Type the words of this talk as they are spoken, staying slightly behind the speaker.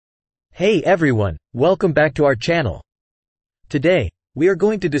Hey everyone, welcome back to our channel. Today, we are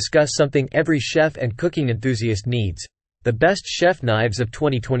going to discuss something every chef and cooking enthusiast needs: the best chef knives of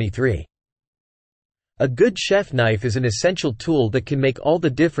 2023. A good chef knife is an essential tool that can make all the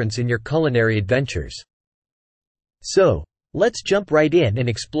difference in your culinary adventures. So, let's jump right in and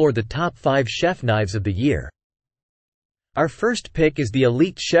explore the top 5 chef knives of the year. Our first pick is the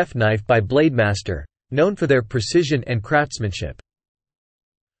Elite Chef Knife by Blademaster, known for their precision and craftsmanship.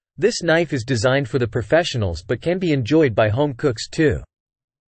 This knife is designed for the professionals but can be enjoyed by home cooks too.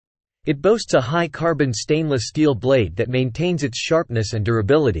 It boasts a high-carbon stainless steel blade that maintains its sharpness and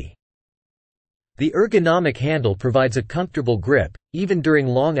durability. The ergonomic handle provides a comfortable grip, even during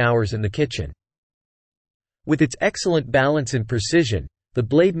long hours in the kitchen. With its excellent balance and precision, the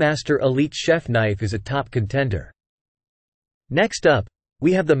Blademaster Elite Chef Knife is a top contender. Next up,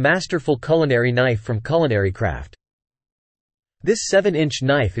 we have the masterful culinary knife from Culinary Craft. This 7-inch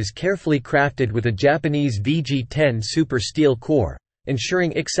knife is carefully crafted with a Japanese VG10 super steel core,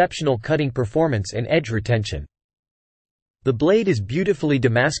 ensuring exceptional cutting performance and edge retention. The blade is beautifully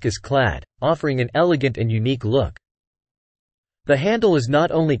Damascus-clad, offering an elegant and unique look. The handle is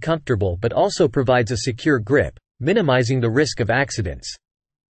not only comfortable but also provides a secure grip, minimizing the risk of accidents.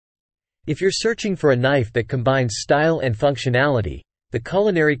 If you're searching for a knife that combines style and functionality, the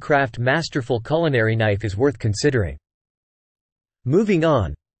Culinary Craft Masterful Culinary Knife is worth considering. Moving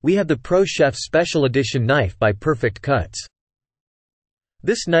on, we have the Pro Chef Special Edition Knife by Perfect Cuts.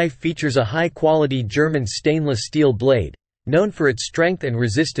 This knife features a high-quality German stainless steel blade, known for its strength and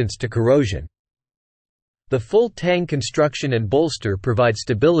resistance to corrosion. The full tang construction and bolster provide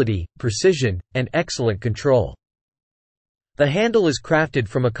stability, precision, and excellent control. The handle is crafted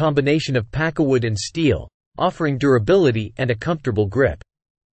from a combination of pakkawood and steel, offering durability and a comfortable grip.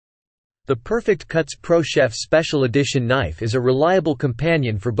 The Perfect Cuts Pro Chef Special Edition Knife is a reliable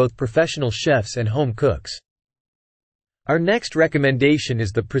companion for both professional chefs and home cooks. Our next recommendation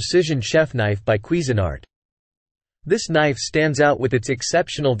is the Precision Chef Knife by Cuisinart. This knife stands out with its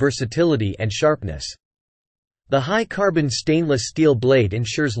exceptional versatility and sharpness. The high-carbon stainless steel blade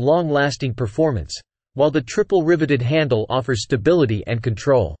ensures long-lasting performance, while the triple-riveted handle offers stability and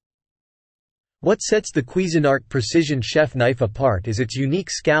control. What sets the Cuisinart Precision Chef Knife apart is its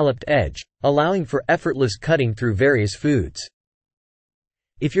unique scalloped edge, allowing for effortless cutting through various foods.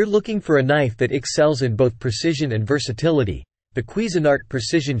 If you're looking for a knife that excels in both precision and versatility, the Cuisinart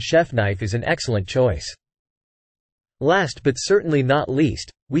Precision Chef Knife is an excellent choice. Last but certainly not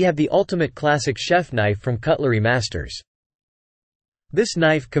least, we have the Ultimate Classic Chef Knife from Cutlery Masters. This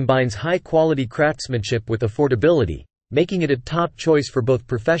knife combines high-quality craftsmanship with affordability, making it a top choice for both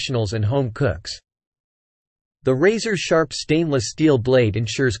professionals and home cooks. The razor-sharp stainless steel blade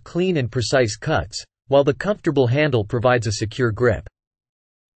ensures clean and precise cuts, while the comfortable handle provides a secure grip.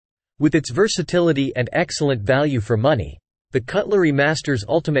 With its versatility and excellent value for money, the Cutlery Masters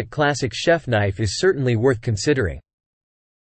Ultimate Classic Chef Knife is certainly worth considering.